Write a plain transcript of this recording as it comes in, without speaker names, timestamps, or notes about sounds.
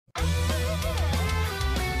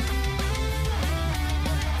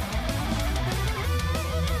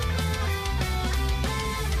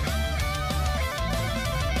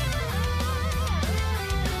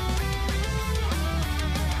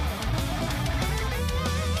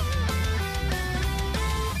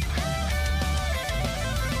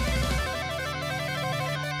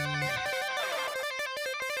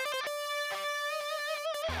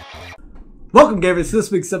Welcome, gamers, to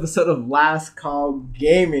this week's episode of Last Call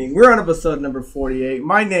Gaming. We're on episode number 48.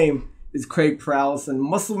 My name is Craig Perales, and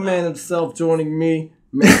Muscle Man himself joining me,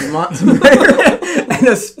 Mandrew Montemayor, and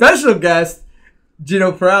a special guest,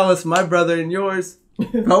 Gino Perales, my brother and yours.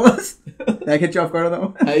 Fellas, did I get you off guard on that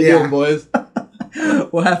one? How you doing, boys?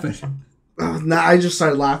 What happened? I just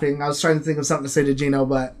started laughing. I was trying to think of something to say to Gino,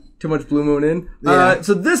 but... Too much Blue Moon in? Yeah.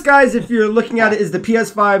 So this, guys, if you're looking at it, is the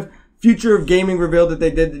PS5 Future of Gaming Reveal that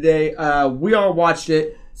they did today. We all watched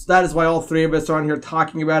it, so that is why all three of us are on here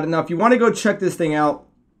talking about it. Now, if you want to go check this thing out,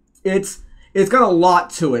 it's got a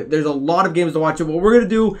lot to it. There's a lot of games to watch. It. What we're going to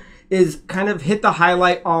do is kind of hit the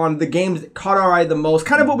highlight on the games that caught our eye the most,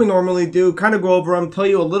 kind of what we normally do, kind of go over them, tell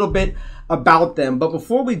you a little bit about them. But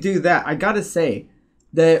before we do that, I got to say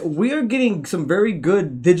that we are getting some very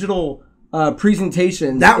good digital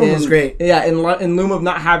presentations. That one was great. Yeah, in lieu of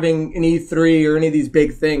not having an E3 or any of these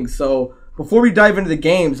big things. So before we dive into the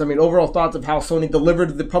games, I mean, overall thoughts of how Sony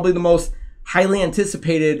delivered probably the most highly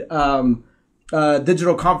anticipated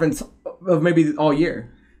digital conference of maybe all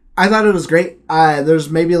year. I thought it was great. There's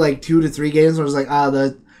maybe like 2 to 3 games where I was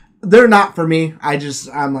like, they're not for me.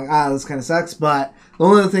 I'm like, this kind of sucks. But the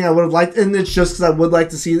only other thing I would have liked, and it's just because I would like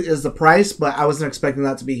to see, is the price, but I wasn't expecting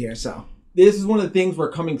that to be here, so... This is one of the things where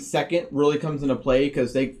coming second really comes into play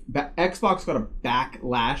because Xbox got a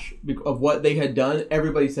backlash of what they had done.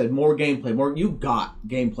 Everybody said more gameplay, you got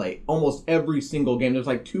gameplay. Almost every single game. There's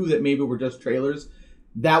like 2 that maybe were just trailers.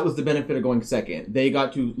 That was the benefit of going second. They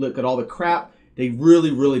got to look at all the crap. They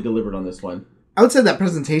really, really delivered on this one. I would say that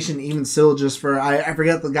presentation, even still, just for I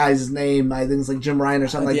forget the guy's name. I think it's like Jim Ryan or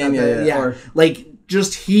something like that. Yeah. Like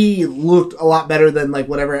just he looked a lot better than like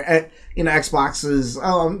whatever. Xbox is,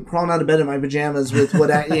 I'm crawling out of bed in my pajamas with what,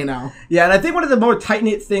 Yeah, and I think one of the more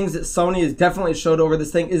tight-knit things that Sony has definitely showed over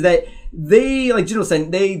this thing is that they, like Gino was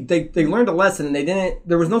saying, they learned a lesson and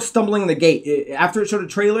there was no stumbling in the gate. After it showed a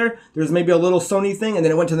trailer, there was maybe a little Sony thing and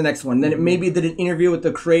then it went to the next one. Then it maybe did an interview with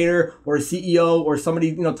the creator or a CEO or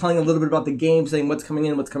somebody, telling a little bit about the game, saying what's coming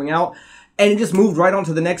in, what's coming out. And it just moved right on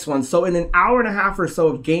to the next one. So in an hour and a half or so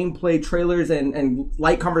of gameplay, trailers, and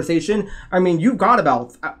light conversation, I mean, you got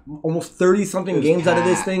about almost 30-something games out of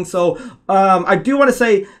this thing. So I do want to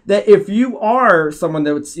say that if you are someone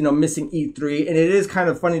that's, missing E3, and it is kind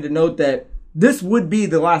of funny to note that this would be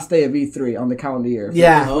the last day of E3 on the calendar year.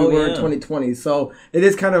 Yeah. If we were in 2020. So it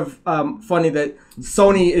is kind of funny that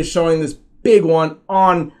Sony is showing this big one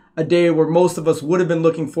on a day where most of us would have been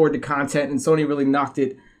looking forward to content, and Sony really knocked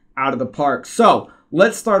it out of the park. So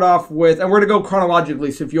let's start off with, and we're going to go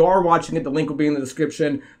chronologically. So if you are watching it, the link will be in the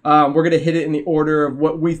description. We're going to hit it in the order of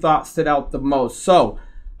what we thought stood out the most. So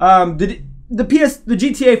the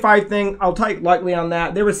GTA 5 thing, I'll take lightly on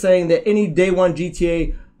that. They were saying that any day one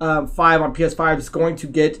GTA 5 on PS5 is going to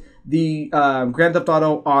get the Grand Theft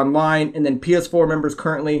Auto Online, and then PS4 members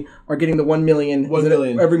currently are getting the 1 million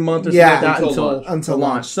every month or something like that until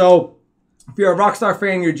launch. So if you're a Rockstar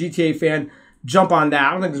fan, you're a GTA fan, jump on that.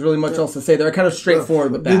 I don't think there's really much else to say. They're kind of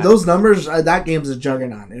straightforward with that. Dude, those numbers, that game's a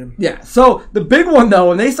juggernaut, dude. Yeah. So the big one,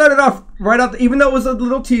 though, and they started off right out, even though it was a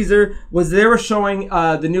little teaser, was they were showing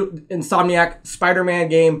the new Insomniac Spider-Man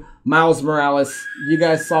game, Miles Morales. You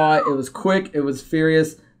guys saw it. It was quick. It was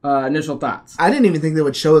furious. Initial thoughts? I didn't even think they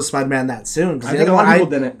would show a Spider-Man that soon. I think a lot of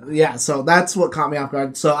people didn't. Yeah, so that's what caught me off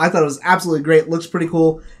guard. So I thought it was absolutely great. Looks pretty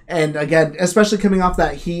cool. And again, especially coming off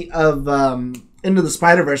that heat of... Into the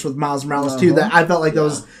Spider-Verse with Miles Morales too, that I felt like that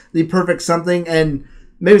was the perfect something, and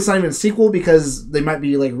maybe it's not even a sequel because they might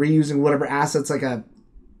be like reusing whatever assets, like a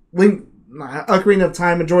Ocarina of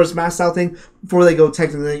Time, Majora's Mask style thing, before they go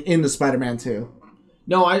technically into Spider-Man 2.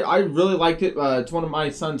 No, I really liked it. It's one of my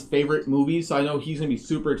son's favorite movies, so I know he's going to be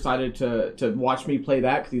super excited to watch me play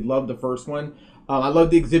that because he loved the first one. I love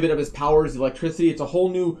the exhibit of his powers, electricity. It's a whole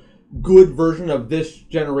new good version of this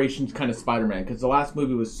generation's kind of Spider-Man, because the last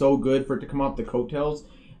movie was so good for it to come off the coattails.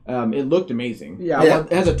 It looked amazing. Yeah.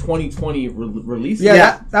 It has a 2020 release.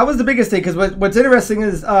 Yeah. That was the biggest thing, because what's interesting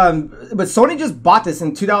is but Sony just bought this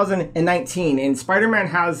in 2019, and Spider-Man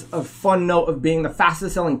has a fun note of being the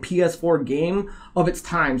fastest selling PS4 game of its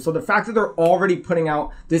time. So the fact that they're already putting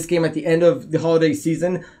out this game at the end of the holiday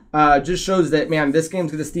season just shows that, man, this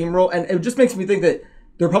game's going to steamroll, and it just makes me think that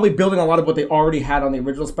they're probably building a lot of what they already had on the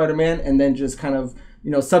original Spider-Man, and then just kind of,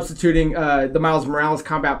 substituting the Miles Morales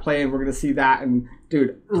combat play, and we're going to see that. And,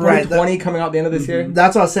 dude, 2020 coming out at the end of this year?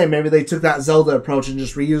 That's what I was saying. Maybe they took that Zelda approach and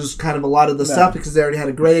just reused kind of a lot of the stuff because they already had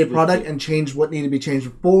a great product and changed what needed to be changed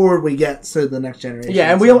before we get to the next generation.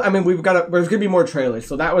 Yeah, and there's going to be more trailers,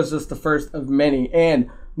 so that was just the first of many.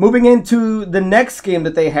 And moving into the next game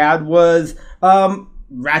that they had was...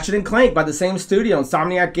 Ratchet and Clank by the same studio,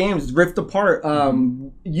 Insomniac Games, Rift Apart.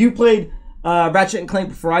 You played Ratchet and Clank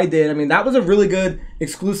before I did. I mean, that was a really good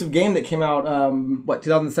exclusive game that came out,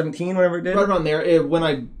 2017, whatever it did? Right around there.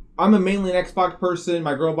 I'm a mainly an Xbox person.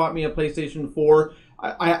 My girl bought me a PlayStation 4.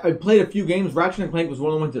 I played a few games. Ratchet and Clank was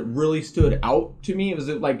one of the ones that really stood out to me. It was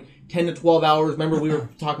like 10 to 12 hours. Remember we were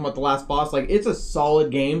talking about the last boss? Like, it's a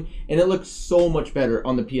solid game, and it looks so much better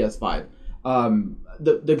on the PS5.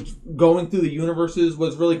 The going through the universes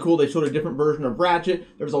was really cool. They showed a different version of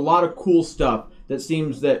Ratchet. There was a lot of cool stuff that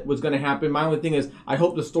seems that was going to happen. My only thing is, I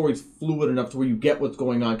hope the story's fluid enough to where you get what's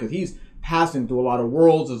going on, because he's passing through a lot of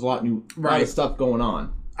worlds. There's a lot of stuff going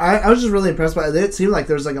on. I was just really impressed by it. It seemed like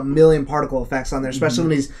there's like a million particle effects on there, especially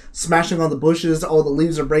when he's smashing on the bushes. All the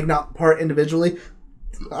leaves are breaking apart individually.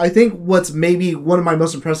 I think what's maybe one of my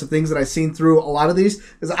most impressive things that I've seen through a lot of these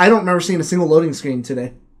is I don't remember seeing a single loading screen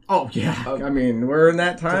today. Oh, yeah. I mean, we're in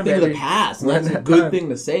that time. It's a thing of the past. That's a good thing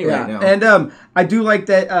to say right now. And I do like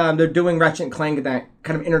that they're doing Ratchet and Clank, that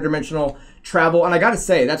kind of interdimensional travel. And I got to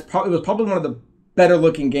say, it was probably one of the better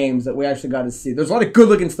looking games that we actually got to see. There's a lot of good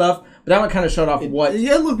looking stuff, but that one kind of showed off what...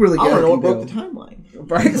 Yeah, it looked really good. I don't know what broke the timeline.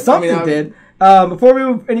 Right? Something did. Before we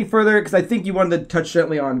move any further, because I think you wanted to touch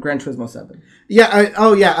gently on Gran Turismo 7.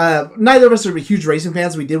 Yeah, neither of us are huge racing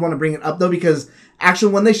fans. We did want to bring it up, though, because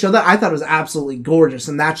actually when they showed that, I thought it was absolutely gorgeous,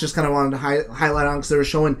 and that's just kind of wanted to highlight on, because they were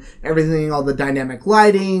showing everything, all the dynamic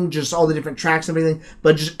lighting, just all the different tracks and everything,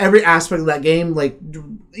 but just every aspect of that game, like,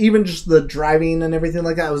 even just the driving and everything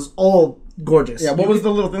like that, was all gorgeous. Yeah, what was the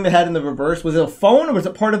little thing they had in the reverse? Was it a phone, or was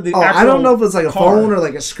it part of the I don't know if it was like a phone or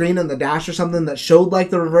like a screen in the dash or something that showed like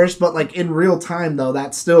the reverse, but like in real time though,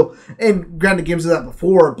 that's still, and granted games did that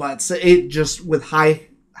before, but it just with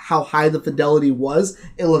how high the fidelity was,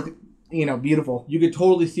 it looked, beautiful. You could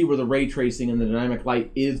totally see where the ray tracing and the dynamic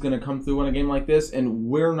light is going to come through in a game like this, and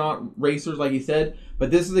we're not racers like you said,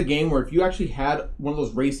 but this is a game where if you actually had one of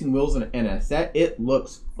those racing wheels and a set, it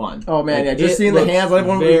looks fun. Oh man, yeah, just seeing the hands like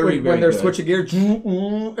when they're switching gears. I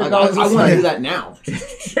want to do that now.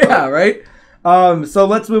 Yeah, right? So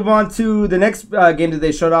let's move on to the next game that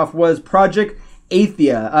they showed off was Project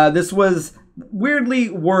Athia. This was weirdly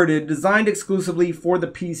worded, designed exclusively for the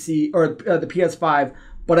PC or the PS5,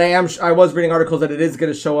 but I was reading articles that it is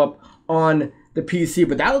going to show up on the PC,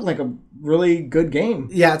 but that looked like a really good game.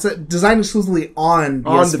 Yeah, it's designed exclusively on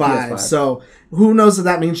PS5, the PS5. So who knows if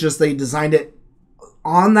that means just they designed it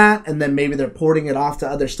on that and then maybe they're porting it off to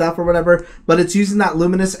other stuff or whatever. But it's using that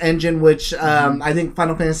Luminous engine, which I think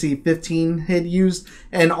Final Fantasy 15 had used,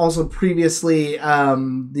 and also previously I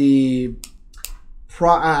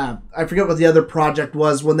forget what the other project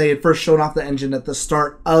was when they had first shown off the engine at the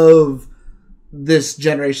start of this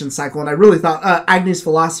generation cycle, and I really thought Agni's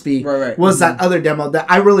Philosophy was that other demo that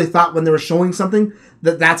I really thought when they were showing something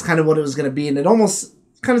that's kind of what it was going to be, and it almost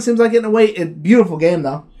kind of seems like it in a way. Beautiful game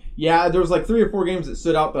though. Yeah, there was like 3 or 4 games that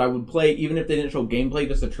stood out that I would play even if they didn't show gameplay,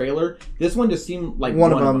 just a trailer. This one just seemed like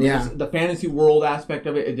one of them. Yeah, the fantasy world aspect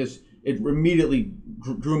of it, it immediately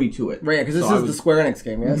drew me to it. Right, because this is the Square Enix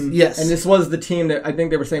game, yes? Mm-hmm. Yes. And this was the team that I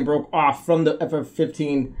think they were saying broke off from the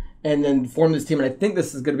FF15 and then formed this team, and I think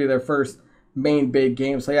this is going to be their first main big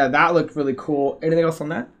game. So yeah, that looked really cool. Anything else on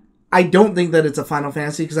that? I don't think that it's a Final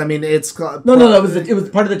Fantasy, because I mean it's no. It was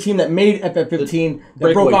part of the team that made FF15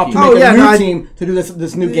 that broke off to make a new team to do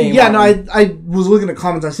this new game. Yeah, I was looking at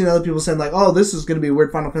comments. I've seen other people saying like, "Oh, this is going to be a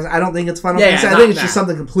weird Final Fantasy." I don't think it's Final Fantasy. I think it's just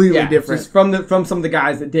something completely different. Just from some of the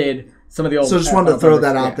guys that did some of the old. So just wanted to throw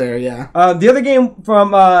that out there. Yeah. The other game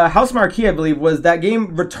from House Marquee, I believe, was that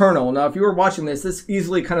game Returnal. Now, if you were watching this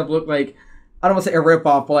easily kind of looked like, I don't want to say a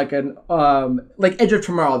ripoff, but like an like Edge of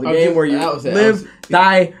Tomorrow, the game where you live,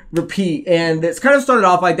 die, repeat, and it's kind of started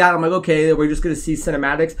off like that. I'm like, okay, we're just gonna see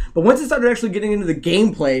cinematics, but once it started actually getting into the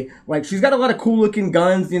gameplay, like she's got a lot of cool looking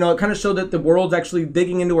guns. It kind of showed that the world's actually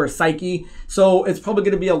digging into her psyche. So it's probably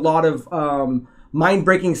gonna be a lot of mind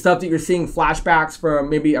breaking stuff that you're seeing flashbacks from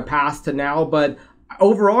maybe a past to now. But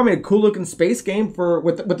overall, I mean, a cool looking space game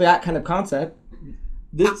with that kind of concept.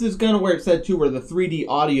 This is kind of where it said too, where the 3D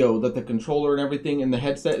audio that the controller and everything and the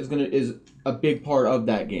headset is a big part of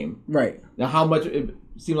that game. Right. Now, how much it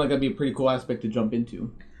seemed like that'd be a pretty cool aspect to jump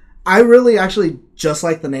into. I really actually just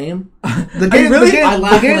like the name. The game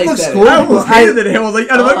looks cool. I almost hated the name. I was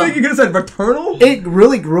like, I don't think you could have said Returnal. It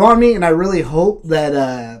really grew on me, and I really hope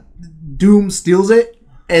that Doom steals it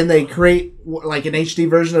and they create like an HD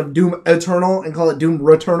version of Doom Eternal and call it Doom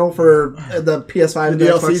Returnal for the PS5 and the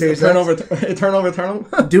Xbox Series X. Eternal.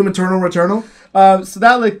 Doom Eternal Returnal. So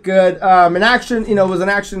that looked good. An action, it was an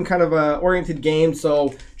action kind of oriented game.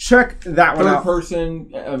 So check that one out. Third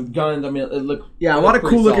person guns. I mean, it looked a lot of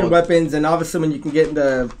cool looking weapons, and obviously when you can get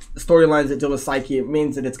into storylines that deal with psyche, it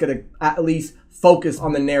means that it's going to at least focus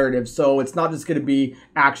on the narrative. So it's not just going to be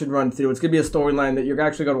action run through. It's going to be a storyline that you're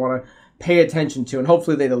actually going to want to pay attention to, and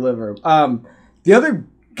hopefully they deliver. The other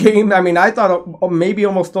game, I thought maybe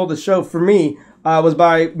almost stole the show for me, was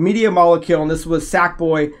by Media Molecule, and this was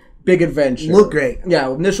Sackboy Big Adventure. Look great.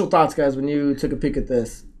 Yeah, initial thoughts, guys, when you took a peek at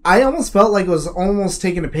this. I almost felt like it was almost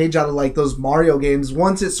taking a page out of like those Mario games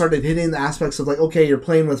once it started hitting the aspects of like, okay, you're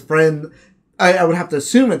playing with friends. I would have to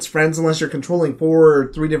assume it's friends unless you're controlling 4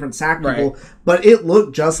 or 3 different sack people. Right. But it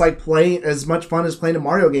looked just like playing as much fun as playing a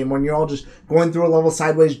Mario game when you're all just going through a level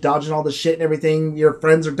sideways, dodging all the shit and everything. Your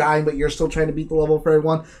friends are dying, but you're still trying to beat the level for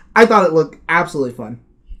everyone. I thought it looked absolutely fun.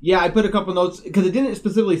 Yeah, I put a couple notes because it didn't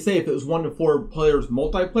specifically say if it was 1 to 4 players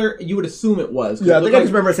multiplayer. You would assume it was. Yeah, I think I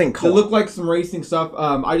just remember saying co-op. It looked like some racing stuff.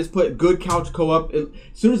 I just put good couch co-op. As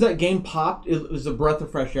soon as that game popped, it was a breath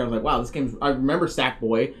of fresh air. I was like, wow, this game. I remember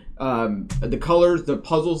Sackboy. The colors, the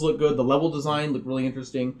puzzles look good. The level design looked really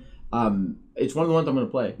interesting. It's one of the ones I'm going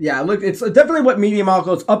to play. Yeah, look, it's definitely what Media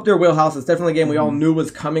Molecule is up their wheelhouse. It's definitely a game we all knew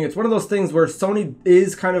was coming. It's one of those things where Sony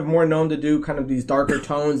is kind of more known to do kind of these darker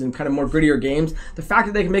tones and kind of more grittier games. The fact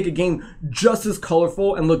that they can make a game just as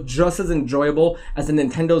colorful and look just as enjoyable as a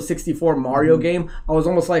Nintendo 64 Mario game, I was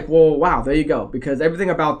almost like, well, wow, there you go. Because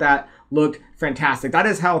everything about that looked fantastic. That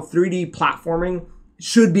is how 3D platforming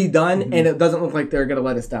should be done, and it doesn't look like they're going to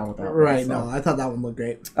let us down with that. Right, no, I thought that one looked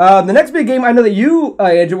great. The next big game I know that you,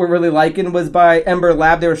 Andrew, were really liking was by Ember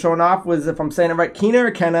Lab. They were showing off was, if I'm saying it right, Kina or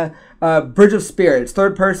Kenna, Bridge of Spirits,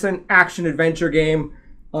 third-person action-adventure game.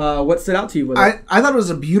 What stood out to you with it? I thought it was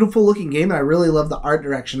a beautiful-looking game, and I really loved the art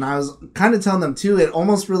direction. I was kind of telling them, too, it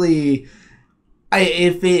almost really...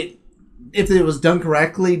 If it was done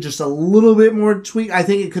correctly, just a little bit more tweak, I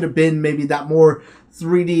think it could have been maybe that more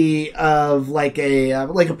 3D of like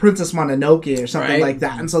a Princess Mononoke or something like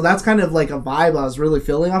that. And so that's kind of like a vibe I was really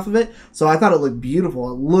feeling off of it. So I thought it looked beautiful.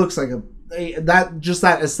 It looks like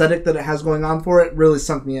that aesthetic that it has going on for it really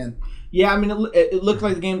sunk me in. Yeah, I mean, it looked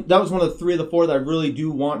like the game, that was one of the 3 of the 4 that I really do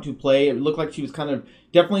want to play. It looked like she was kind of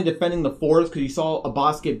definitely defending the forest because you saw a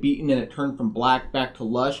boss get beaten and it turned from black back to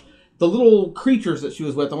lush. The little creatures that she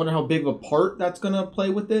was with, I wonder how big of a part that's going to play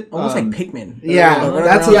with it. Almost like Pikmin. Yeah,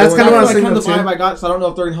 that's kind of what I was thinking. Kind of the vibe I got, so I don't know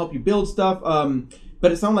if they're going to help you build stuff.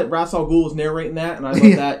 But it sounded like Ra's al Ghul was narrating that, and I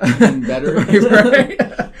love that even better.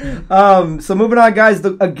 So moving on, guys,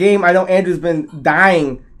 a game I know Andrew's been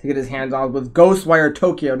dying to get his hands on with Ghostwire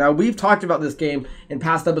Tokyo. Now, we've talked about this game in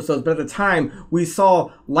past episodes, but at the time, we saw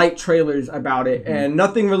light trailers about it, and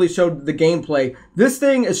nothing really showed the gameplay. This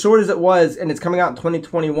thing, as short as it was, and it's coming out in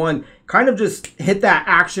 2021, kind of just hit that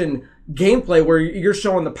action gameplay where you're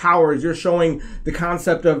showing the powers, you're showing the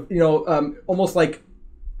concept of, almost like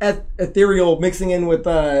ethereal mixing in with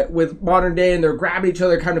modern day, and they're grabbing each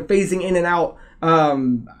other, kind of phasing in and out.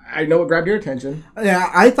 I know it grabbed your attention.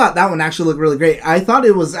 Yeah, I thought that one actually looked really great. I thought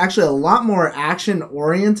it was actually a lot more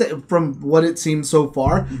action-oriented from what it seemed so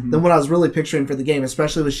far than what I was really picturing for the game,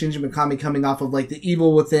 especially with Shinji Mikami coming off of like The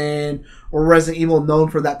Evil Within or Resident Evil, known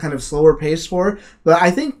for that kind of slower pace for. But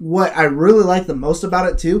I think what I really like the most about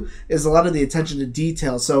it, too, is a lot of the attention to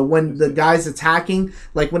detail. So when the guy's attacking,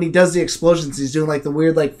 like when he does the explosions, he's doing like the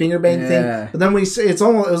weird like finger bang thing. But then when it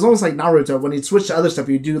was almost like Naruto. When he'd switch to other stuff,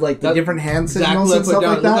 he'd do like the different hand signals and stuff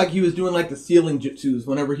like that. Like he was doing like the ceiling jutsus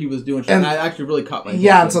whenever he was doing shit. And that actually really caught my attention.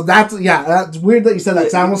 Yeah, so that's weird that you said that,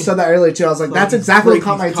 because I almost said that earlier too. I was like, that's exactly what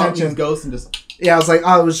caught my attention. Ghosts and just... Yeah, I was like,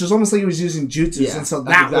 it was just almost like he was using jutsus, and so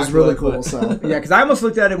that was really cool. So yeah, because I almost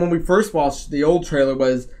looked at it when we first watched the old trailer,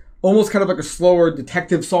 was almost kind of like a slower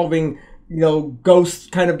detective solving,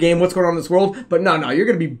 ghost kind of game. What's going on in this world? But no, you're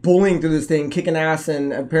going to be bullying through this thing, kicking ass,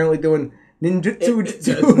 and apparently doing ninjutsu.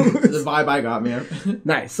 The vibe I got, man.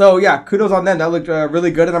 Nice. So yeah, kudos on them. That looked really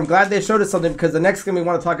good, and I'm glad they showed us something, because the next game we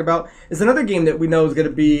want to talk about is another game that we know is going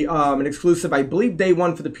to be an exclusive, I believe, day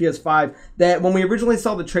one for the PS5. That when we originally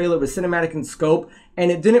saw the trailer, it was cinematic in scope, and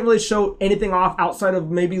it didn't really show anything off outside of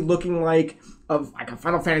maybe looking like a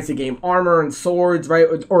Final Fantasy game, armor and swords, right,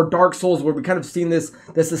 or Dark Souls, where we kind of seen this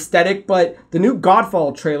aesthetic. But the new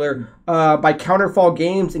Godfall trailer by Counterfall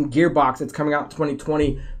Games and Gearbox, that's coming out in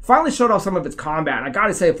 2020, finally showed off some of its combat. And I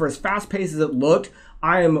gotta say, for as fast paced as it looked,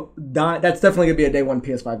 I am not. That's definitely gonna be a day one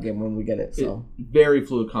PS5 game when we get it. So very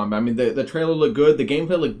fluid combat. I mean, the trailer looked good. The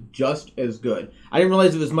gameplay looked just as good. I didn't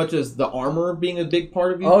realize it was as much as the armor being a big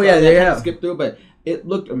part of it. Oh yeah, yeah. Skip through, but it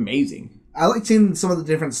looked amazing. I like seeing some of the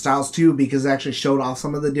different styles too because it actually showed off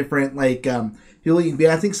some of the different people you can be.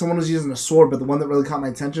 I think someone was using a sword, but the one that really caught my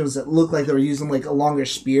attention was it looked like they were using like a longer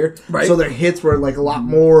spear. Right. So their hits were like a lot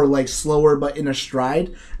more like slower, but in a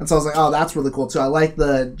stride. And so I was like, oh, that's really cool too. I like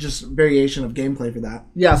the just variation of gameplay for that.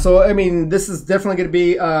 Yeah. So I mean, this is definitely going to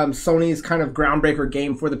be Sony's kind of groundbreaker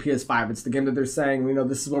game for the PS5. It's the game that they're saying,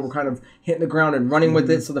 this is where we're kind of hitting the ground and running with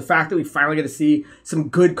it. So the fact that we finally get to see some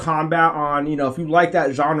good combat on, if you like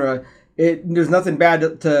that genre, there's nothing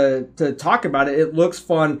bad to talk about it. It looks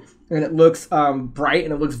fun. And it looks bright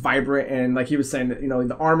and it looks vibrant, and like he was saying,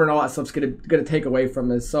 the armor and all that stuff's gonna take away from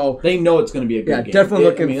this. So they know it's gonna be a good game. Yeah, definitely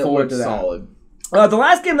looking forward to that. Solid. The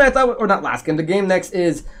last game that I thought, or not last game, the game next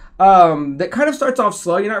is that kind of starts off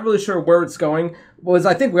slow. You're not really sure where it's going.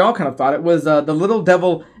 I think we all kind of thought it was The Little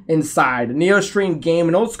Devil Inside, a NeoStream game,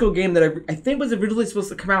 an old school game that I think was originally supposed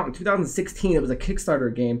to come out in 2016. It was a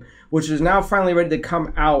Kickstarter game, which is now finally ready to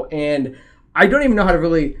come out, and I don't even know how to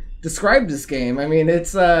really describe this game. I mean,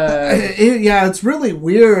 it's it's really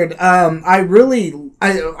weird. I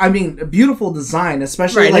mean, beautiful design,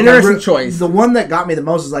 especially right, like interesting choice. The one that got me the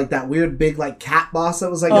most is like that weird big like cat boss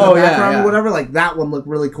that was like in the background or whatever. Like that one looked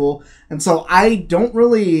really cool, and so I don't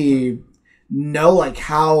really know like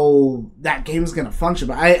how that game's gonna function,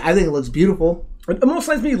 but I think it looks beautiful. It almost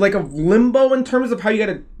reminds me like of Limbo in terms of how you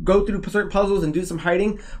got to go through certain puzzles and do some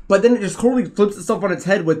hiding, but then it just totally flips itself on its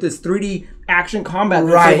head with this 3D action combat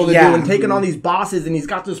that it's able to do and taking on these bosses, and he's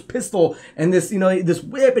got this pistol and this this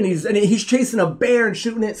whip, and he's chasing a bear and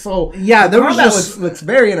shooting it. So yeah, there was just looks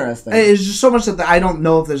very interesting. It's just so much that I don't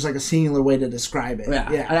know if there's like a singular way to describe it.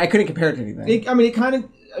 Yeah. I couldn't compare it to anything. It kind of.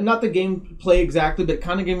 Not the gameplay exactly, but it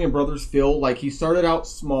kind of gave me a Brother's feel. Like he started out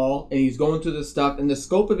small and he's going through this stuff, and the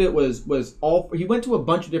scope of it was all. He went to a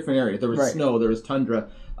bunch of different areas. There was snow, there was tundra,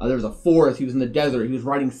 there was a forest. He was in the desert. He was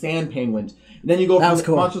riding sand penguins. And then you go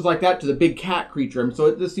from monsters like that to the big cat creature. And so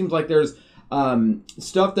it just seems like there's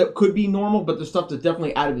stuff that could be normal, but there's stuff that's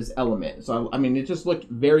definitely out of his element. So I mean, it just looked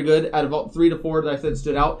very good. Out of all 3 to 4 that I said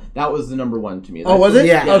stood out, that was the number one to me. Oh, was it?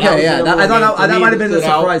 Yeah. Okay, yeah. I thought that might have been a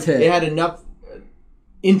surprise hit. It had enough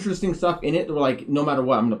interesting stuff in it that were like, no matter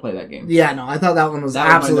what, I'm going to play that game. Yeah, no, I thought that one was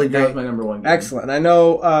absolutely great. That was my number one game. Excellent. I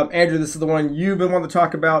know, Andrew, this is the one you've been wanting to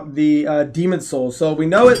talk about, the Demon Souls. So we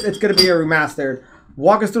know it's going to be a remastered.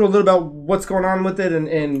 Walk us through a little about what's going on with it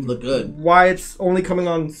and look good. Why it's only coming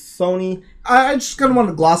on Sony. I just kind of want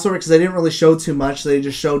to gloss over because they didn't really show too much. They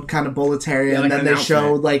just showed kind of Boletaria, and then they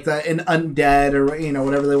showed like an undead or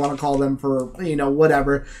whatever they want to call them for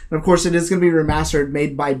whatever. And of course, it is going to be remastered,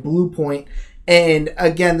 made by Blue Point. And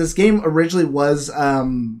again, this game originally was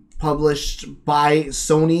published by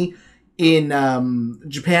Sony in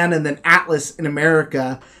Japan and then Atlas in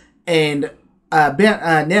America. And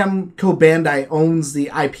Namco Bandai owns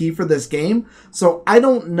the IP for this game. So I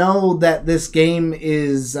don't know that this game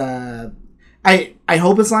is... I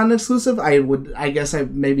hope it's not an exclusive. I guess I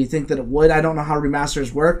maybe think that it would. I don't know how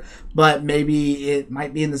remasters work, but maybe it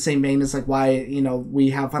might be in the same vein as like why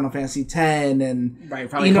we have Final Fantasy X and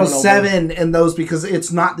 7 and those, because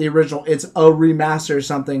it's not the original. It's a remaster or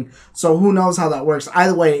something. So who knows how that works?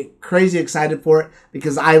 Either way, crazy excited for it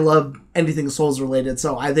because I love anything Souls related.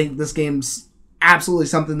 So I think this game's absolutely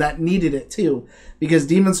something that needed it too, because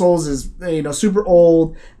Demon Souls is super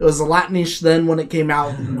old. It was a lot niche then when it came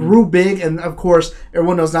out, grew big, and of course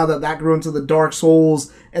everyone knows now that grew into the Dark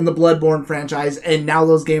Souls and the Bloodborne franchise, and now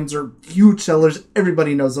those games are huge sellers.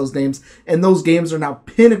 Everybody knows those names, and those games are now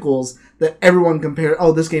pinnacles that everyone compares.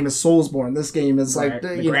 Oh, this game is Soulsborne. This game is like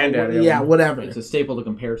the granddaddy. Yeah, whatever. It's a staple to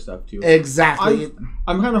compare stuff to. Exactly.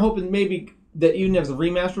 I'm kind of hoping maybe that even as a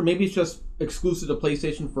remaster, maybe it's just exclusive to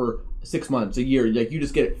PlayStation for 6 months, a year. Like, you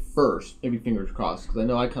just get it first. Maybe fingers crossed, because I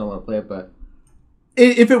know I kind of want to play it, but...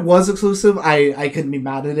 If it was exclusive, I couldn't be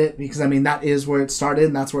mad at it, because, I mean, that is where it started,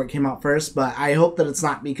 and that's where it came out first, but I hope that it's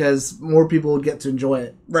not, because more people would get to enjoy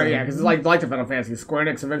it. Right, yeah, because like the Final Fantasy, Square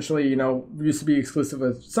Enix eventually, used to be exclusive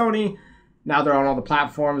with Sony. Now they're on all the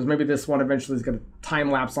platforms. Maybe this one eventually is going to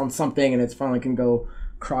time-lapse on something, and it's finally can go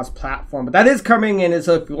cross-platform. But that is coming, and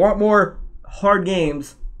so if you want more hard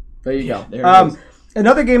games, there you go. There it is.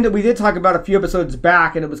 Another game that we did talk about a few episodes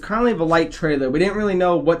back, and it was kind of a light trailer. We didn't really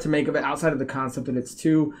know what to make of it outside of the concept that it's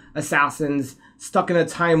 2 assassins stuck in a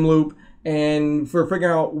time loop, and for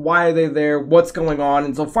figuring out why they're there, what's going on.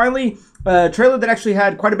 And so finally, a trailer that actually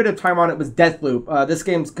had quite a bit of time on it was Deathloop. This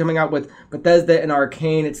game's coming out with Bethesda and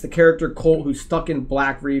Arcane. It's the character Colt who's stuck in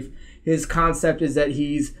Black Reef. His concept is that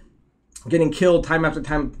he's getting killed time after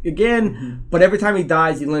time again, but every time he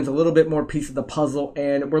dies, he learns a little bit more piece of the puzzle,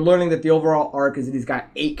 and we're learning that the overall arc is that he's got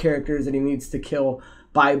 8 characters that he needs to kill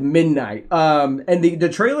by midnight. And the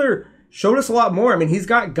trailer showed us a lot more. I mean, he's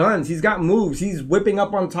got guns, he's got moves, he's whipping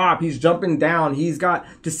up on top, he's jumping down, he's got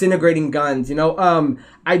disintegrating guns, you know.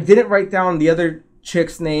 I didn't write down the other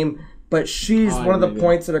chick's name, but she's one of the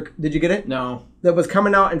points that are... Did you get it? No. That was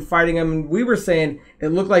coming out and fighting him, and we were saying it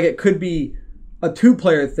looked like it could be a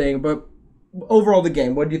 2-player thing, but overall the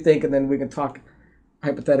game, what do you think? And then we can talk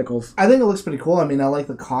hypotheticals. I think it looks pretty cool. I mean, I like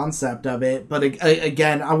the concept of it, but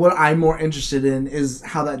again, what I'm more interested in is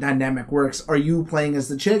how that dynamic works. Are you playing as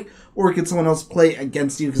the chick, or could someone else play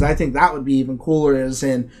against you? Because I think that would be even cooler, as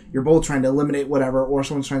in you're both trying to eliminate whatever, or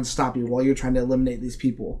someone's trying to stop you while you're trying to eliminate these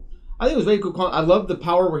people. I think it was very cool. I love the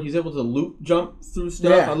power where he's able to loop jump through stuff.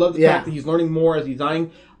 Yeah, I love the fact that he's learning more as he's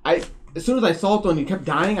dying. As soon as I saw it and he kept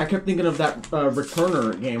dying, I kept thinking of that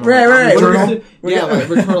Returner game. Right.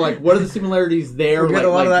 Returner. Like, what are the similarities there? We get a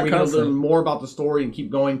lot of that we can learn more about the story and keep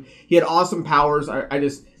going. He had awesome powers. I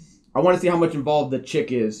want to see how much involved the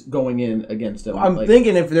chick is going in against him. I'm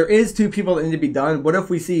thinking if there is 2 people that need to be done, what if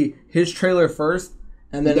we see his trailer first,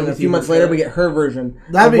 and then a few months later we get her version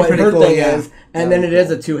That'd of be what pretty her cool, thing yeah. is, and then it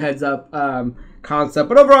is a 2 heads up concept.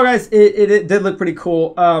 But overall, guys, it did look pretty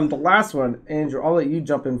cool. The last one, Andrew, I'll let you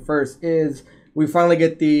jump in first, is we finally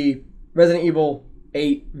get the Resident Evil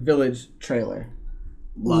 8 Village trailer.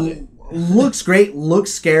 Love it. Looks great,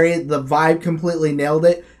 looks scary. The vibe completely nailed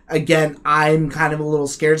it. Again, I'm kind of a little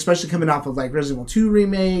scared, especially coming off of like Resident Evil 2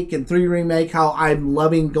 Remake and 3 Remake, how I'm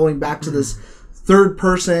loving going back to this third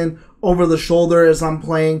person over the shoulder as I'm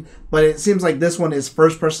playing. But it seems like this one is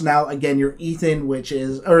first person out. Again, you're Ethan,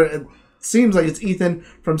 it seems like it's Ethan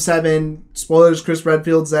from 7. Spoilers, Chris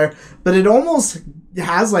Redfield's there. But it almost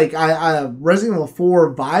has like Resident Evil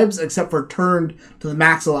 4 vibes, except for turned to the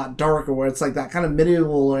max a lot darker, where it's like that kind of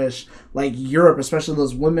medieval-ish, like Europe, especially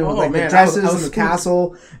those women with the dresses in the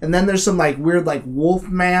castle. And then there's some like weird like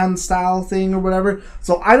Wolfman style thing or whatever.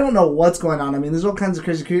 So I don't know what's going on. I mean, there's all kinds of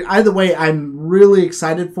crazy. Either way, I'm really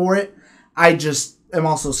excited for it. I just am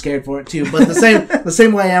also scared for it too, but the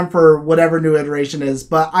same way I am for whatever new iteration is.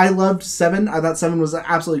 But I loved 7. I thought 7 was an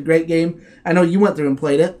absolutely great game. I know you went through and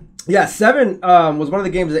played it. Yeah, 7 was one of the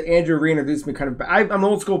games that Andrew reintroduced me kind of. I'm an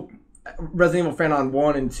old school Resident Evil fan on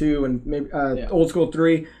 1 and 2 and maybe old school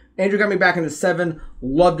 3. Andrew got me back into 7,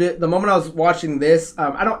 loved it. The moment I was watching this,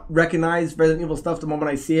 I don't recognize Resident Evil stuff the moment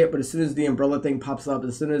I see it, but as soon as the umbrella thing pops up,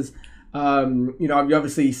 as soon as you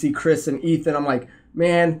obviously see Chris and Ethan, I'm like,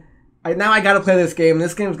 man, now I gotta play this game.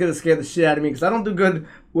 This game's gonna scare the shit out of me because I don't do good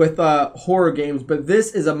with horror games, but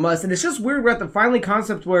this is a must. And it's just weird we're at the finally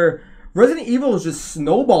concept where Resident Evil is just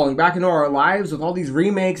snowballing back into our lives with all these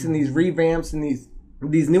remakes and these revamps and these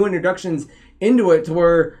new introductions into it to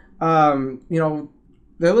where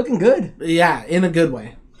they're looking good. Yeah, in a good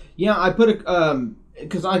way. Yeah, I put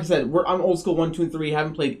because like I said, I'm old school 1, 2, and 3.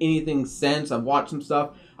 Haven't played anything since. I've watched some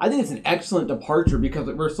stuff. I think it's an excellent departure because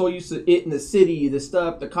we're so used to it in the city, the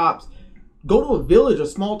stuff, the cops. Go to a village, a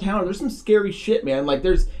small town. There's some scary shit, man. Like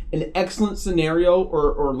there's an excellent scenario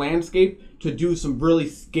or landscape to do some really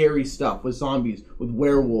scary stuff with zombies, with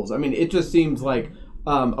werewolves. I mean, it just seems like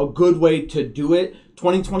a good way to do it.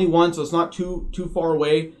 2021, so it's not too far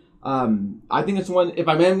away. I think it's one. If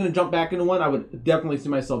I am going to jump back into one, I would definitely see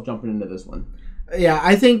myself jumping into this one. Yeah,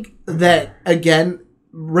 I think that again,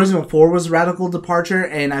 Resident Evil 4 was a radical departure,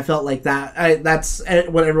 and I felt like that's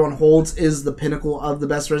what everyone holds is the pinnacle of the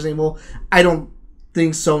best Resident Evil. I don't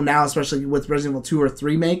think so now, especially with Resident Evil 2 or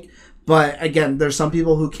 3 Remake. But again, there's some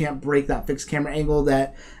people who can't break that fixed camera angle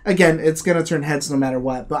that, again, it's going to turn heads no matter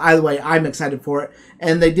what. But either way, I'm excited for it.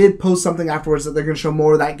 And they did post something afterwards that they're going to show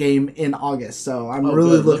more of that game in August. So I'm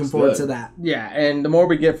really looking forward to that. Yeah, and the more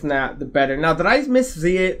we get from that, the better. Now, did I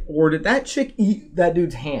see it, or did that chick eat that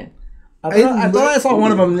dude's hand? I thought I saw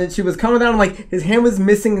one of them that she was coming down, like his hand was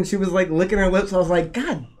missing, and she was like licking her lips. I was like,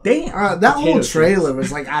 God damn! That whole trailer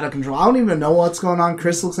was like out of control. I don't even know what's going on.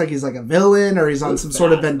 Chris looks like he's like a villain, or he's on some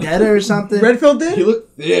sort of vendetta or something. Redfield did? He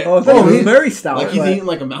looked thick. Oh, I thought he was very stout. Like he's eating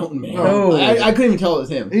like a mountain man. Oh. I couldn't even tell it was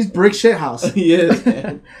him. He's Brick Shithouse. He is,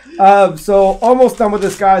 man. So almost done with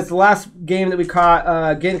this, guys. The last game that we caught,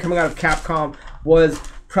 again coming out of Capcom, was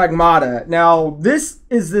Pragmata. Now, this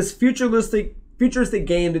is this futuristic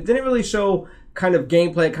game that didn't really show kind of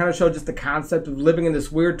gameplay. It kind of showed just the concept of living in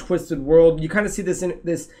this weird, twisted world. You kind of see this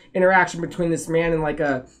interaction between this man and like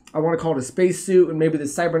I want to call it a spacesuit, and maybe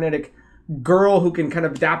this cybernetic girl who can kind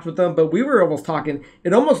of adapt with them. But we were almost talking.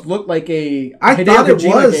 It almost looked like a I thought it was a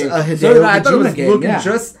Hideo Kojima game. Looking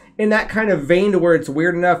just in that kind of vein to where it's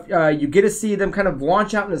weird enough. You get to see them kind of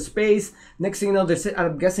launch out into space. Next thing you know, they're sitting,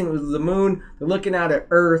 I'm guessing it was the moon. They're looking out at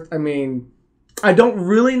Earth. I mean, I don't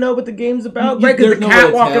really know what the game's about, right? Because the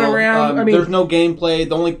cat walking around. I mean, there's no gameplay.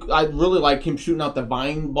 I really like him shooting out the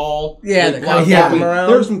vine ball. Yeah,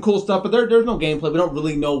 there's some cool stuff, but there's no gameplay. We don't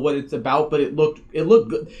really know what it's about, but it looked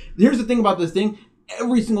good. Here's the thing about this thing.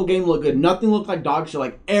 Every single game looked good. Nothing looked like dog shit.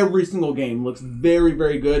 Like every single game looks very,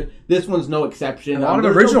 very good. This one's no exception. A lot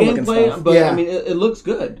of original gameplay, stuff. But I mean, it looks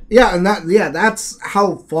good. Yeah, and that's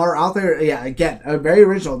how far out there. Yeah, again, very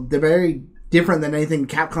original. They're very different than anything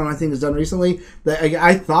Capcom I think has done recently.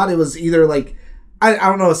 I thought it was either like I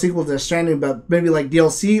don't know, a sequel to Death Stranding, but maybe like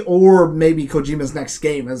DLC or maybe Kojima's next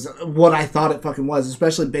game is what I thought it fucking was,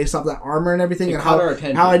 especially based off that armor and everything and how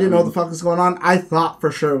I didn't know what the fuck was going on. I thought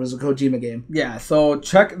for sure it was a Kojima game. Yeah, so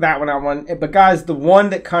check that one out. But guys, the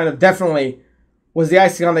one that kind of definitely was the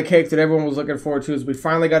icing on the cake that everyone was looking forward to is we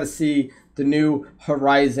finally got to see the new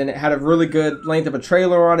Horizon. It had a really good length of a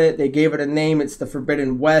trailer on it. They gave it a name. It's the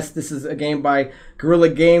Forbidden West. This is a game by Guerrilla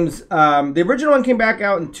Games. The original one came back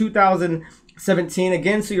out in 2017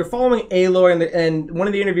 again, so you're following Aloy, and one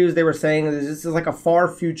of the interviews they were saying is this is like a far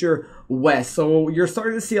future West. So you're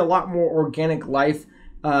starting to see a lot more organic life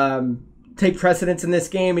take precedence in this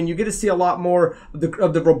game, and you get to see a lot more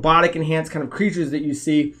of the robotic enhanced kind of creatures that you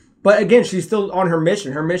see. But again, she's still on her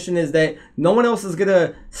mission. Her mission is that no one else is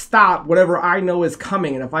gonna stop whatever I know is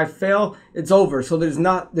coming, and if I fail, it's over. So there's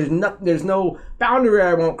no boundary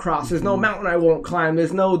I won't cross. There's no mountain I won't climb.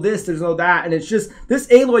 There's no this. There's no that. And it's just this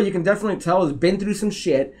Aloy, you can definitely tell, has been through some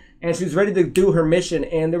shit, and she's ready to do her mission.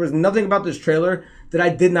 And there was nothing about this trailer that I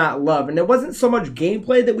did not love. And it wasn't so much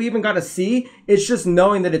gameplay that we even got to see. It's just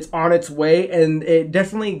knowing that it's on its way, and it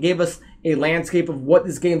definitely gave us a landscape of what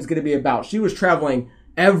this game's going to be about. She was traveling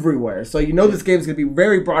everywhere, so you know this game's going to be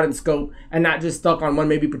very broad in scope and not just stuck on one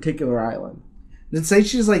maybe particular island. Did it say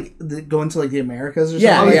she's like going to like the Americas or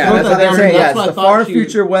something? Yeah, that's what they're saying. Yeah, it's the far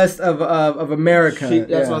future west of America.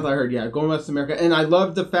 That's what I heard. Yeah, going west to America, and I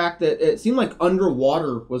love the fact that it seemed like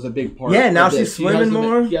underwater was a big part. Yeah, now she's swimming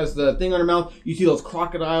more. She has the thing on her mouth. You see those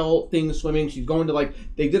crocodile things swimming. She's going to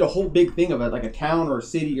they did a whole big thing of it, like a town or a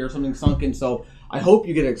city or something sunken. So I hope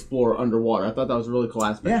you get to explore underwater. I thought that was a really cool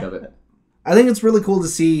aspect of it. I think it's really cool to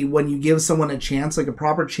see when you give someone a chance, like a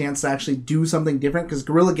proper chance to actually do something different, because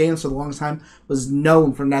Guerrilla Games for the longest time was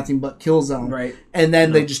known for nothing but Killzone. Right. And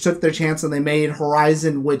then they just took their chance and they made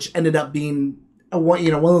Horizon, which ended up being one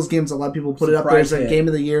of those games a lot of people put it up there as a game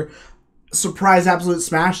of the year. Surprise, absolute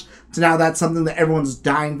smash. So now that's something that everyone's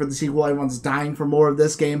dying for the sequel. Everyone's dying for more of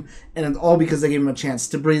this game. And it's all because they gave him a chance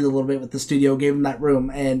to breathe a little bit with the studio, gave him that room.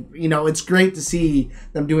 And, it's great to see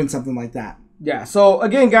them doing something like that. Yeah, so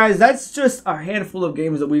again, guys, that's just a handful of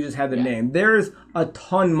games that we just had to name. There's a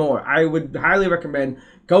ton more. I would highly recommend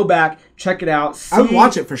go back, check it out. I would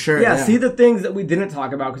watch it for sure. Yeah, see the things that we didn't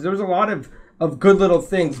talk about, because there was a lot of good little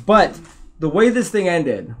things. But the way this thing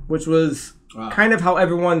ended, which was kind of how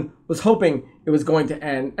everyone was hoping it was going to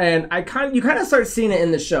end, and you kind of start seeing it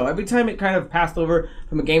in the show. Every time it kind of passed over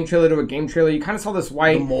from a game trailer to a game trailer, you kind of saw this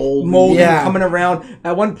white mold coming around.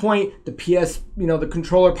 At one point, the PS, the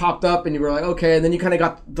controller popped up, and you were like, okay, and then you kind of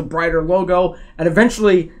got the brighter logo, and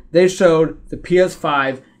eventually they showed the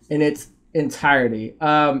PS5 in its entirety.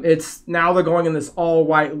 It's now they're going in this all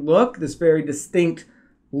white look, this very distinct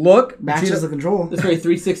look. Matches the control. This very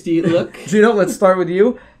 360 look. Gino, let's start with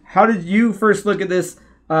you. How did you first look at this?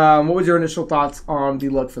 What was your initial thoughts on the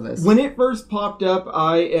look for this? When it first popped up,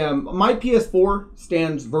 my PS4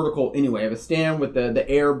 stands vertical anyway. I have a stand with the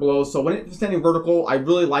air blow. So when it was standing vertical, I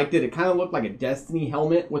really liked it. It kind of looked like a Destiny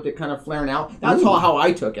helmet with it kind of flaring out. That's how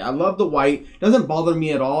I took it. I love the white. It doesn't bother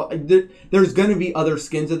me at all. There's going to be other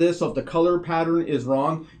skins of this. So if the color pattern is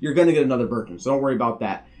wrong, you're going to get another version. So don't worry about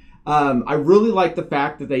that. I really like the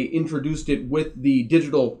fact that they introduced it with the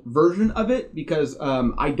digital version of it, because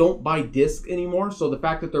I don't buy discs anymore. So the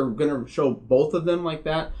fact that they're going to show both of them like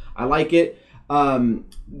that, I like it.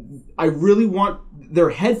 I really want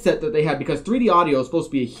their headset that they have, because 3D audio is supposed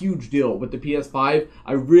to be a huge deal with the PS5.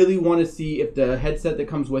 I really want to see if the headset that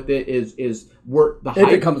comes with it is worth the hype.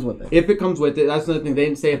 If it comes with it. If it comes with it. That's another thing. They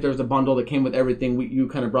didn't say if there's a bundle that came with everything. You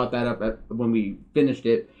kind of brought that up when we finished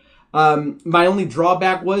it. My only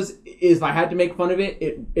drawback is I had to make fun of it.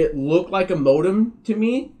 It looked like a modem to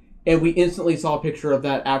me, and we instantly saw a picture of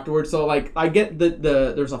that afterwards. So I get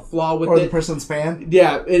there's a flaw with it. Or the person's fan.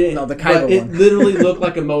 Yeah, the Kaiba one. It literally looked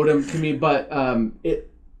like a modem to me, but it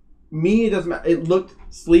doesn't matter. It looked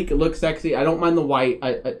sleek. It looked sexy. I don't mind the white.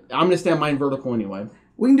 I'm gonna stand mine vertical anyway.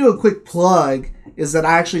 we can do a quick plug. Is that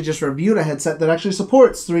I actually just reviewed a headset that actually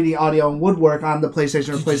supports 3D audio and woodwork on the PlayStation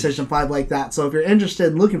or PlayStation 5 like that. So if you're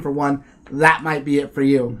interested in looking for one, that might be it for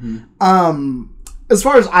you. As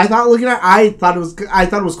far as I thought looking at it, I thought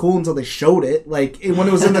it was cool until they showed it. Like when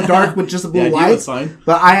it was in the dark with just the blue lights.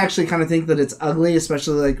 But I actually kind of think that it's ugly,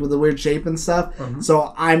 especially like with the weird shape and stuff.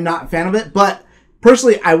 So I'm not a fan of it. But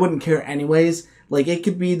personally, I wouldn't care anyways. Like it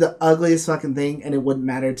could be the ugliest fucking thing and it wouldn't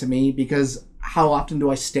matter to me because how often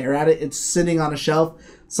do I stare at it? It's sitting on a shelf,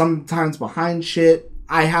 sometimes behind shit.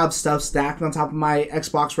 I have stuff stacked on top of my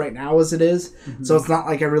Xbox right now as it is. So it's not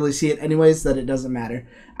like I really see it anyways that it doesn't matter.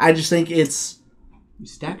 I just think it's... You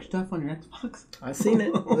stack stuff on your Xbox? I've seen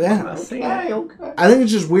it. Yeah. I've seen it. Okay. I think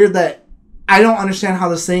it's just weird that I don't understand how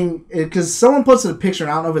this thing... Because someone puts in a picture,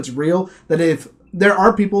 and I don't know if it's real, that if there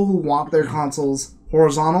are people who want their consoles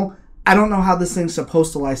horizontal, I don't know how this thing's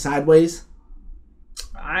supposed to lie sideways.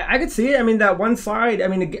 I could see it. I mean, that one side. I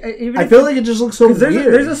mean, even I feel like it just looks so weird.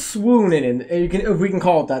 There's a swoon in it. If we can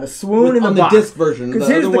call it that, a swoon in the box. disc version. Because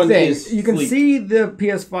here's the thing: you can see the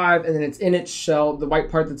PS5, and then it's in its shell, the white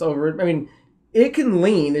part that's over it. I mean, it can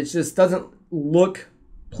lean. It just doesn't look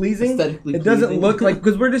pleasing. It doesn't look like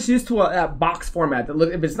because we're just used to a box format. That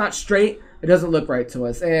look if it's not straight, it doesn't look right to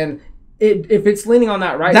us. And if it's leaning on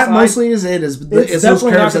that right side... That mostly is it. It's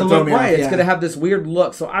definitely not going to look right. It's going to have this weird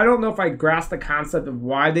look. So I don't know if I grasp the concept of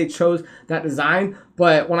why they chose that design.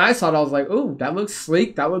 But when I saw it, I was like, ooh, that looks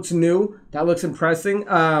sleek. That looks new. That looks impressing.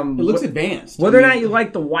 It looks advanced. Whether or not you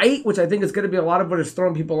like the white, which I think is going to be a lot of what is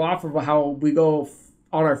throwing people off of how we go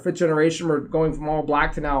on our 5th generation. We're going from all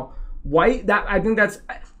black to now white. I think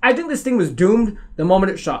this thing was doomed the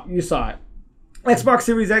moment you saw it. Xbox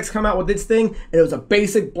Series X come out with its thing, and it was a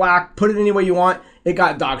basic black, put it any way you want, it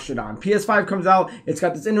got dog shit on. PS5 comes out, it's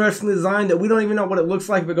got this interesting design that we don't even know what it looks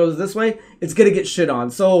like if it goes this way, it's going to get shit on.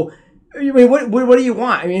 So, I mean, what do you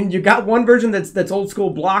want? I mean, you got one version that's old school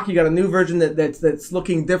block, you got a new version that's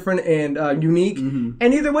looking different and unique, and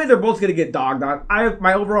either way, they're both going to get dogged on.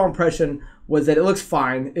 My overall impression was that it looks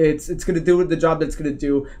fine. It's going to do the job that it's going to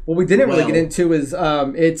do. What we didn't really get into is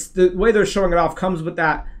it's the way they're showing it off comes with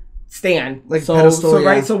that stand. Like pedestal, yeah.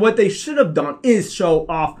 Right? So what they should have done is show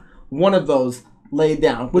off one of those laid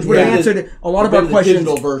down, which would have answered a lot of our questions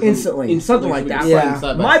instantly. Something like that.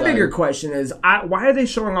 Yeah. My bigger question is, why are they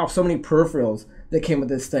showing off so many peripherals that came with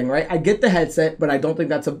this thing, right? I get the headset, but I don't think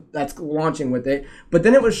that's launching with it. But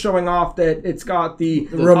then it was showing off that it's got the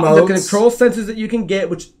remote, the control sensors that you can get,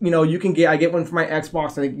 which you can get. I get one for my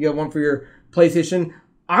Xbox. I think you get one for your PlayStation.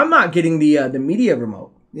 I'm not getting the media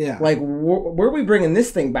remote. Yeah. Like, where are we bringing this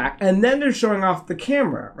thing back? And then they're showing off the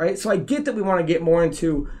camera, right? So I get that we want to get more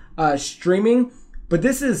into streaming, but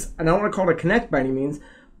this is, and I don't want to call it a Kinect by any means,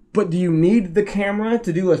 but do you need the camera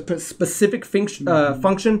to do a specific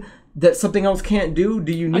function that something else can't do?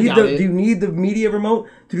 Do you need the media remote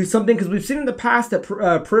to do something? Because we've seen in the past that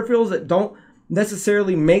peripherals that don't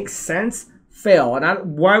necessarily make sense fail.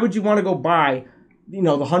 And why would you want to go buy, the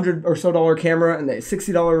 $100 or so camera and the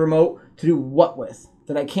 $60 remote to do what with?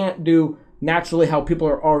 That I can't do naturally how people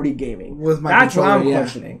are already gaming. That's what I'm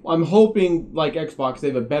questioning. I'm hoping, like Xbox, they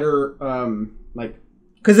have a better,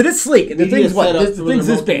 because it is sleek. The thing's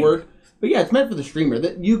this big. But yeah, it's meant for the streamer.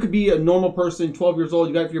 That you could be a normal person, 12 years old,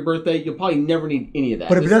 you got it for your birthday, you'll probably never need any of that.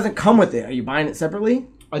 But if it doesn't come with it, are you buying it separately?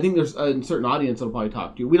 I think there's a certain audience that'll probably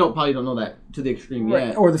talk to you. We probably don't know that to the extreme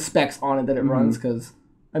yet. Or the specs on it that it runs, because,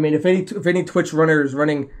 I mean, if any Twitch runner is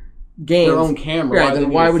running games, their own camera, then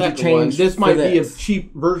why would you change This might be a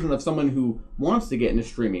cheap version of someone who wants to get into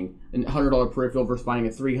streaming, an $100 peripheral versus buying a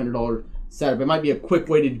 $300 setup. It might be a quick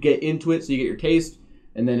way to get into it so you get your taste,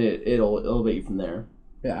 and then it'll elevate you from there.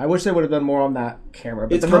 Yeah, I wish they would have done more on that camera.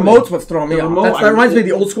 But the remote's what's throwing me off. That reminds me of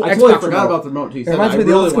the old school Xbox remote. I forgot about the remote. It reminds me of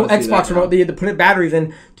the old school Xbox remote. They had to put batteries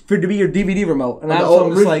in to be your DVD remote. And that's what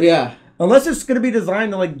I'm like, unless it's going to be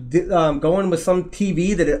designed to go in with some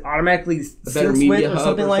TV that it automatically syncs with or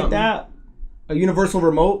something like that. A universal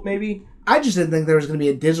remote, maybe. I just didn't think there was going to be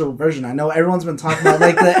a digital version. I know everyone's been talking about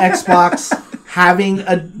like the Xbox having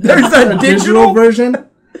a digital version.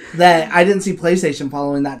 That I didn't see PlayStation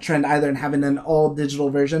following that trend either and having an all digital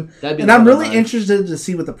version. And I'm really interested to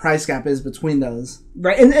see what the price gap is between those.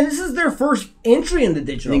 Right, and this is their first entry into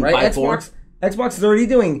digital, right? Xbox is already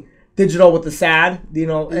doing digital with the SAD.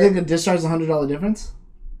 You think a discharge is $100 difference?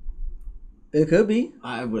 It could be.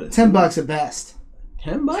 I would. $10 at best.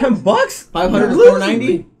 $10? $10? $500,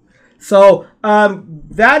 $490? So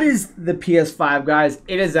that is the PS5, guys.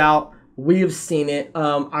 It is out. We have seen it.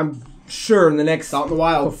 I'm sure in the next out in the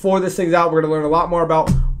wild before this thing's out, we're gonna learn a lot more about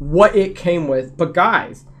what it came with. But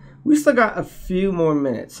guys, we still got a few more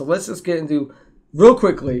minutes, so let's just get into real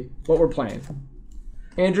quickly what we're playing.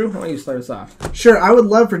 Andrew, why don't you start us off? Sure, I would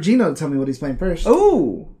love for Gino to tell me what he's playing first.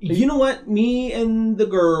 Oh, You know what? Me and the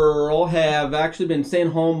girl have actually been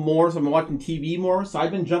staying home more, so I've been watching TV more. So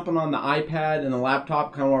I've been jumping on the iPad and the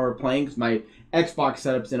laptop kind of while we're playing, because my Xbox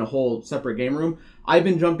setup's in a whole separate game room. I've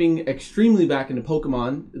been jumping extremely back into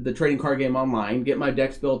Pokemon, the trading card game online, get my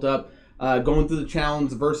decks built up, going through the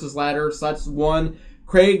challenge versus ladder. So that's one.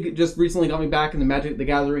 Craig just recently got me back in the Magic the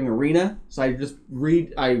Gathering arena, so I just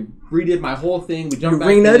redid my whole thing. We jumped back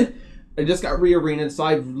in. I just got re-arenaed, so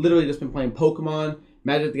I've literally just been playing Pokemon,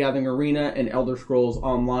 Magic the Gathering Arena, and Elder Scrolls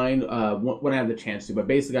Online when I have the chance to. But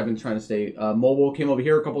basically, I've been trying to stay mobile. Came over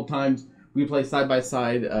here a couple times. We play side by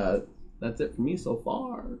side. That's it for me so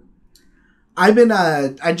far. I've been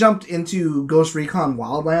I jumped into Ghost Recon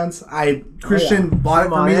Wildlands. Christian bought it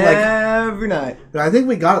for me like every night. I think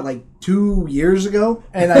we got it like 2 years ago,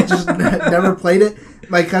 and I just never played it.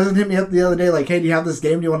 My cousin hit me up the other day like, "Hey, do you have this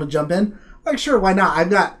game? Do you want to jump in?" I'm like, sure, why not?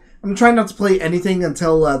 I'm trying not to play anything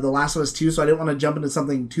until The Last of Us 2, so I didn't want to jump into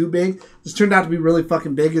something too big. This turned out to be really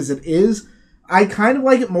fucking big as it is. I kind of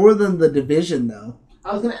like it more than The Division, though.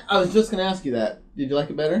 I was just gonna ask you that. Did you like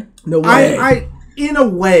it better? No way. I in a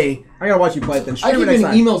way, I gotta watch you play it then. I keep getting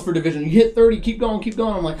emails for Division. You hit 30, keep going.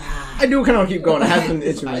 I'm like, I do kind of keep going. I have some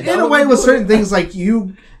itching. In a way, with certain things, like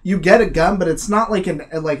you get a gun, but it's not like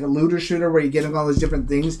a looter shooter where you get all these different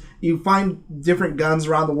things. You find different guns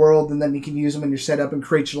around the world, and then you can use them in your setup and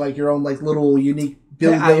create your own like little unique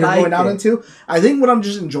build that you're going out into. I think what I'm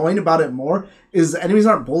just enjoying about it more is the enemies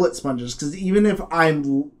aren't bullet sponges, because even if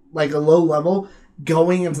I'm like a low level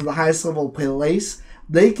going into the highest level place,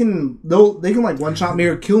 they can like one shot me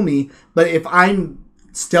or kill me. But if I'm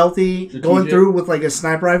stealthy, going through with like a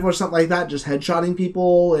sniper rifle or something like that, just headshotting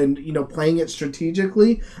people and playing it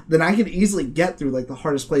strategically, then I could easily get through like the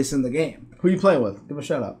hardest place in the game. Who you playing with? Give a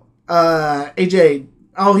shout out. AJ.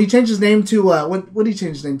 Oh, he changed his name to what did he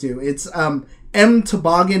change his name to? It's M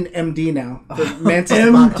Toboggan MD now.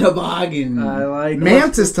 Mantis Toboggan. I like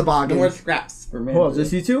Mantis Toboggan. More scraps for me. Oh, is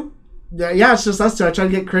this you two? Yeah, it's just us two. I tried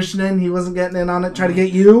to get Christian in. He wasn't getting in on it. Tried to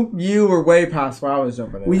get you. You were way past where I was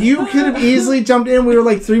jumping in. Well, you could have easily jumped in. We were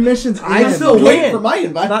like 3 missions in. I'm still waiting for my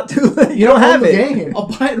invite. Not too late. You don't have it. Game. I'll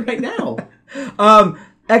buy it right now.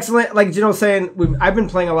 Excellent. Like Gino was saying, I've been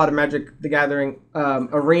playing a lot of Magic the Gathering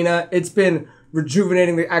Arena. It's been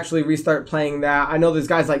rejuvenating to actually restart playing that. I know there's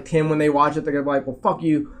guys like Tim, when they watch it, they're going to be like, well, fuck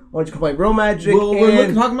you. Why don't you come play Real Magic? Well,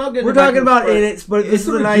 we're talking about it, but this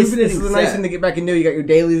is a nice thing to get back into. You got your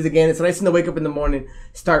dailies again. It's a nice thing to wake up in the morning,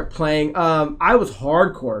 start playing. I was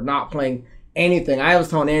hardcore not playing anything. I was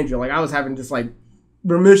telling Andrew, like, I was having just like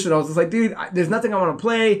remission. I was just like, dude, there's nothing I want to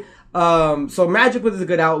play. So Magic was a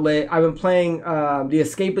good outlet. I've been playing The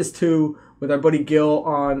Escapist 2 with our buddy Gil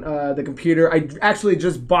on the computer. I actually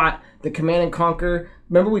just bought the Command & Conquer.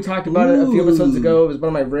 Remember we talked about it a few episodes ago? It was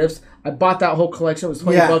one of my riffs. I bought that whole collection. It was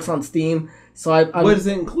 $20 on Steam. So what does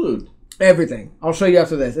it include? Everything. I'll show you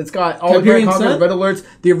after this. It's got all the Command & Conquer, Red Alerts,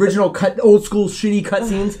 the original old school shitty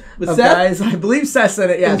cutscenes of guys. I believe Seth's in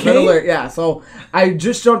it. Yeah, Red Alert. Yeah. So I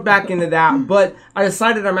just jumped back into that, but I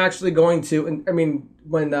decided I'm actually going to. And I mean,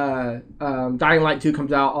 when Dying Light 2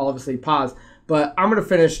 comes out, I'll obviously pause. But I'm going to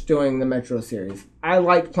finish doing the Metro series. I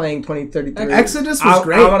like playing 2033. Exodus was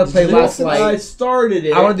great. I want to play Last Light. I started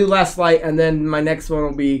it. I want to do Last Light, and then my next one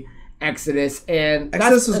will be Exodus. And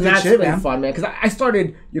Exodus was good shit, been man. fun, man. Because I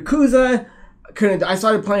started Yakuza. I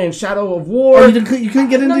started playing Shadow of War. Oh, you couldn't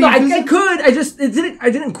get into Yakuza? I could.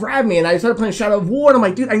 It didn't grab me, and I started playing Shadow of War. And I'm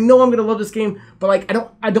like, dude, I know I'm gonna love this game, but like,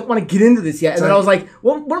 I don't want to get into this yet. And then I was like,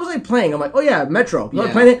 well, what was I playing? I'm like, oh yeah, Metro. You know,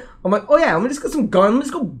 playing it. I'm like, oh yeah, let me just get some gun.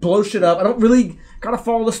 Let's go blow shit up. I don't really gotta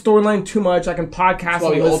follow the storyline too much. I can podcast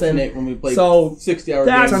and listen. When we play 60-hour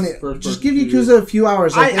games. Just give Yakuza a few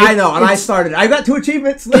hours. Like, I know, and I started. I got 2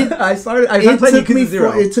 achievements. I started playing Yakuza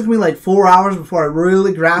 0. It took me like 4 hours before I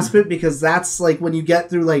really grasp it, because that's like when you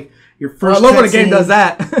get through like your first. I love when a game does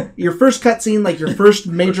that. Your first cutscene, like your first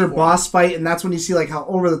major boss fight, and that's when you see like how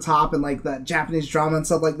over the top and like that Japanese drama and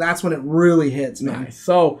stuff. Like that's when it really hits, man. Nice.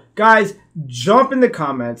 So, guys, jump in the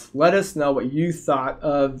comments. Let us know what you thought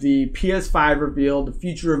of the PS5 reveal, the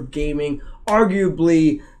future of gaming.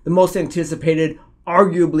 Arguably the most anticipated.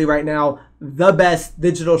 Arguably right now the best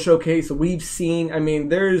digital showcase we've seen. I mean,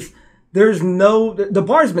 there's no, the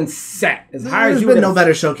bar's been set as high as you. There's been no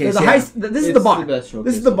better showcase. This is the bar. This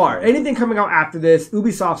is the bar. Anything coming out after this,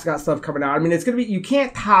 Ubisoft's got stuff coming out. I mean, it's gonna be, you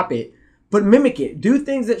can't top it, but mimic it. Do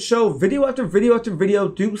things that show video after video after video.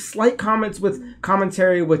 Do slight comments with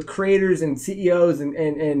commentary with creators and CEOs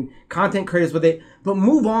and content creators with it. But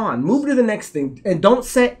move on, move to the next thing, and don't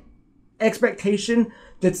set expectation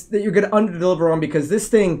that you're gonna underdeliver on, because this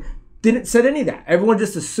thing didn't said any of that. Everyone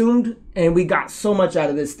just assumed, and we got so much out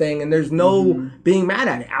of this thing, and there's no being mad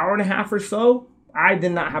at it. Hour and a half or so, I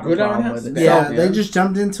did not have a problem with it. Yeah, they just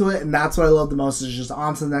jumped into it, and that's what I love the most is just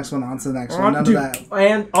on to the next one, on to the next one. None of that.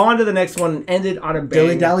 And on to the next one, and ended on a bang.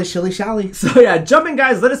 Dilly-dally, shilly-shally. So yeah, jump in,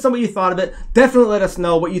 guys. Let us know what you thought of it. Definitely let us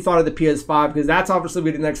know what you thought of the PS5, because that's obviously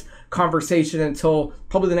be the next conversation until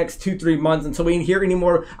probably the next 2-3 months, until we can hear any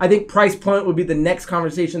more. I think price point would be the next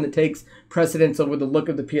conversation that takes precedence over the look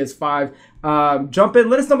of the PS5. Jump in.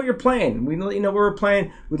 Let us know what you're playing. We let you know what we're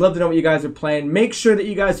playing. We'd love to know what you guys are playing. Make sure that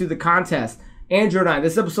you guys do the contest. Andrew and I,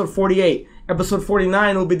 this is episode 48. Episode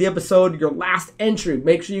 49 will be the episode, your last entry.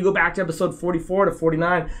 Make sure you go back to episode 44 to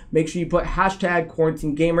 49. Make sure you put hashtag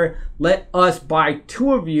Quarantine Gamer. Let us buy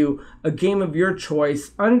 2 of you a game of your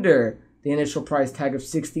choice under the initial price tag of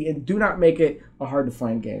 $60, and do not make it a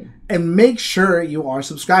hard-to-find game. And make sure you are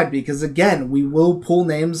subscribed, because, again, we will pull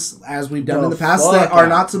names, as we've done in the past, that are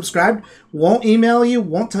not subscribed. Won't email you,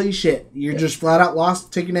 won't tell you shit. You're just flat out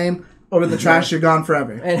lost. Take your name over the trash, you're gone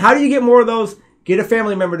forever. And how do you get more of those? Get a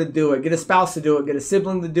family member to do it. Get a spouse to do it. Get a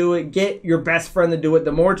sibling to do it. Get your best friend to do it.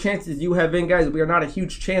 The more chances you have in, guys, we are not a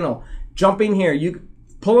huge channel. Jump in here. You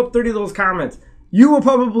pull up 30 of those comments. You will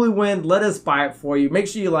probably win. Let us buy it for you. Make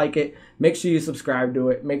sure you like it. Make sure you subscribe to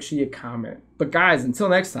it. Make sure you comment. But guys, until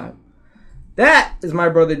next time, that is my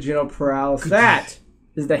brother Gino Perales. That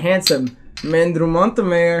is the handsome Mandrew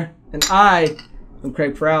Montemayor. And I am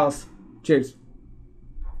Craig Perales. Cheers.